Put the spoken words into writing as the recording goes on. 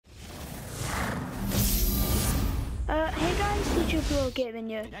such a blow giving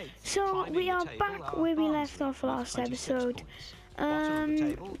you. So we are back where we left off last episode.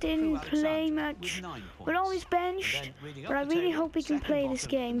 Didn't play much. We're always benched, but I really hope we can play this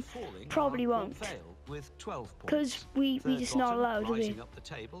game. Probably won't, because we just not allowed to be.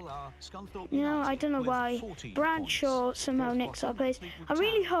 You know, I don't know why. Bradshaw somehow nicks our place. I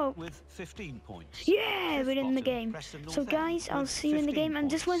really hope. Yeah, we're in the game. So guys, I'll see you in the game. And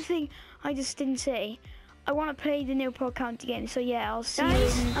just one thing I just didn't say. I want to play the Newport County game, so yeah, I'll see you.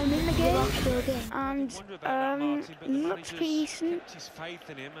 I'm in the game, and looks pretty decent. Kept his faith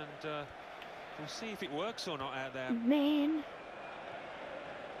in him, and we'll see if it works or not out there. Man.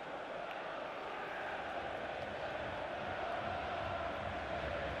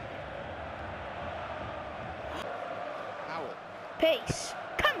 Pace.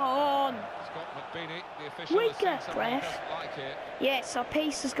 Come on. Wake up, ref. Yes, our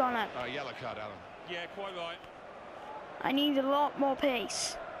pace has gone up. Oh, yellow card, Alan. Yeah, quite right. I need a lot more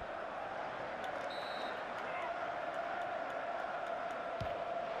pace.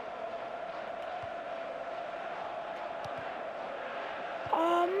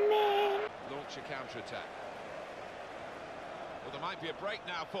 Oh, man. Launch a counter-attack. Well, there might be a break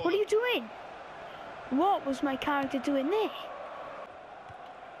now for What are you doing? What was my character doing there?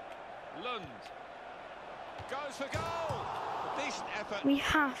 Lund goes for goal. A decent effort. We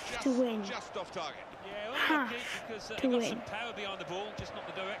have to win. Just off target. Yeah, have because to he got win. some power behind the ball, just not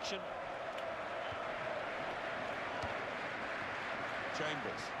the direction.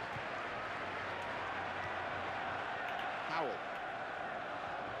 Chambers. Howell.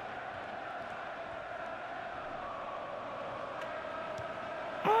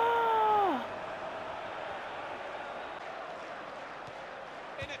 Oh!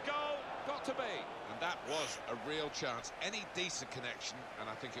 In a goal, got to be. And that was a real chance. Any decent connection, and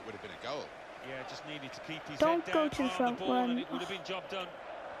I think it would have been a goal. Yeah, just needed to keep his Don't head go down to the on front the ball, one. and it would have been job done.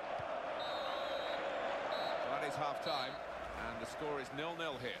 Well, that is half-time, and the score is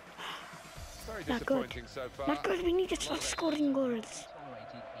 0-0 here. Very Not good. disappointing so far. Not good. We need to start scoring goals.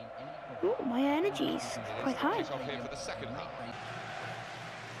 Oh, my energy is quite high. Kick off here for the second half.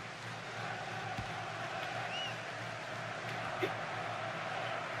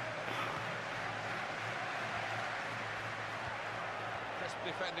 Crisp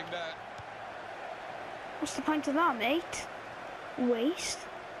defending there. What's the point of that, mate? Waste.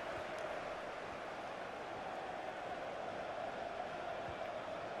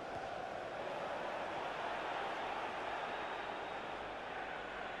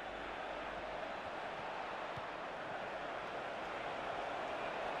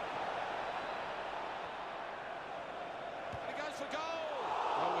 And he goes for goal.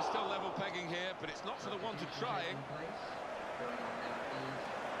 Well, we're still level pegging here, but it's not for the want of trying.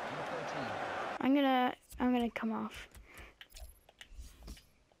 I'm gonna come off.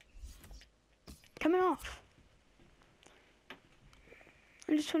 Coming off.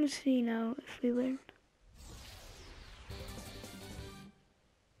 I just want to see now if we win.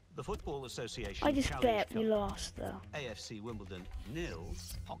 The Football Association. I just Challenge bet we Cup. lost though. AFC Wimbledon 0,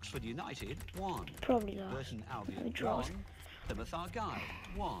 Oxford United 1, Probably lost. Burton We Albion draw. 1, Plymouth Argyle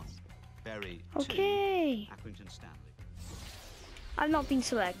 1, Bury 2, Okay. Accrington Stanley. I've not been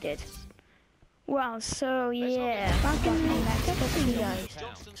selected. Well, so yeah, back in the next couple guys.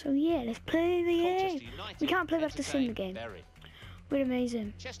 So yeah, let's play the game. We can't play back to sim the game. We're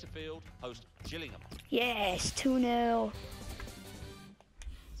amazing. Chesterfield host Gillingham. Yes, 2-0.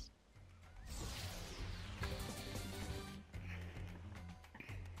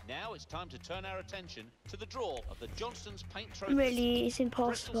 Now it's time to turn our attention to the draw of the Johnston's Paint Trophy. Really, it's Bristol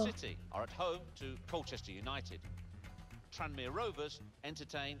impossible. City are at home to Colchester United. Tranmere Rovers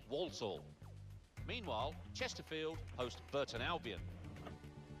entertain Walsall. Meanwhile, Chesterfield host Burton Albion.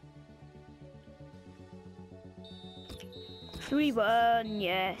 3-1,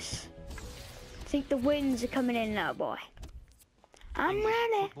 yes. I think the wins are coming in now, boy. I'm English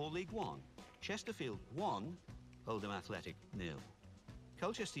ready. Football League 1, Chesterfield 1, Oldham Athletic 0,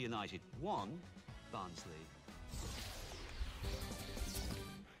 Colchester United 1, Barnsley.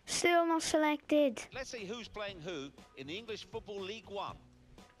 Still not selected. Let's see who's playing who in the English Football League 1.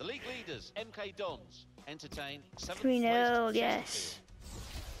 The league leaders, MK Dons, entertain 3-0, yes.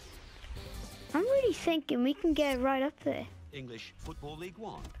 I'm really thinking we can get right up there. English Football League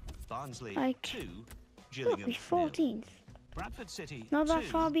 1, Barnsley Like, 2, Look, Gillingham we're 0, 14th. Bradford City Not 2, that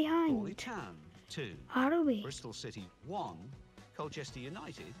far behind. Crawley Town 2, How do we? Bristol City 1, Colchester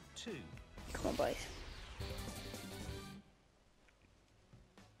United 2. Come on, boys.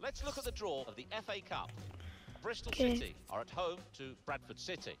 Let's look at the draw of the FA Cup. Bristol Okay. City are at home to Bradford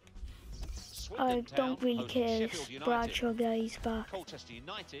City. I don't really care if Bradshaw guy's back. Colchester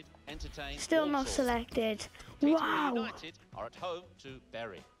United entertain Still not Walsall. selected. Peterborough Wow. United are at home to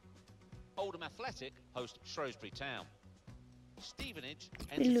Bury. Oldham Athletic host Shrewsbury Town. Stevenage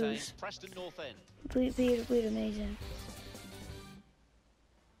We entertain lose. Preston North End. We're amazing.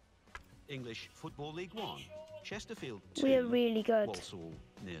 English Football League 1. Chesterfield 2. We're really good. Walsall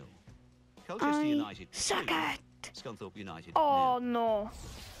 0. Colchester United 2. Suck it. Scunthorpe United Oh 0. no.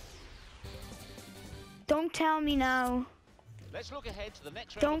 Don't tell me now. Let's look ahead to the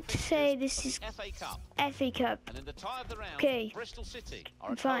next round. Don't of say fixtures this of is the FA Cup. FA Cup. And in the tie of the round, Okay. Bristol City are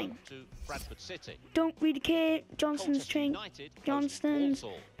I'm at fine. home to Bradford City. Don't really care. Johnston's Colchester train. United host Johnston's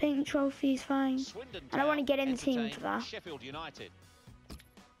Walsall. painting trophy is fine. Swindon And I want to Town get in the team entertain for that. Sheffield United.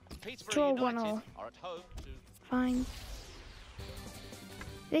 Peterborough Draw United 1-1. are at home to Fine.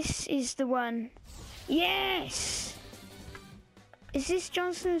 This is the one. Yes! Is this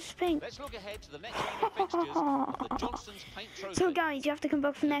Johnston's paint? Let's look ahead to the next round of fixtures of the Johnston's Paint Trophy. So guys, you have to come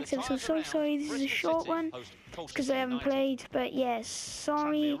back for the next episode. So sorry, this is a short one. Because I haven't played. But yes,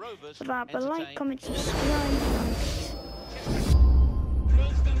 sorry for that. But like, comment, subscribe.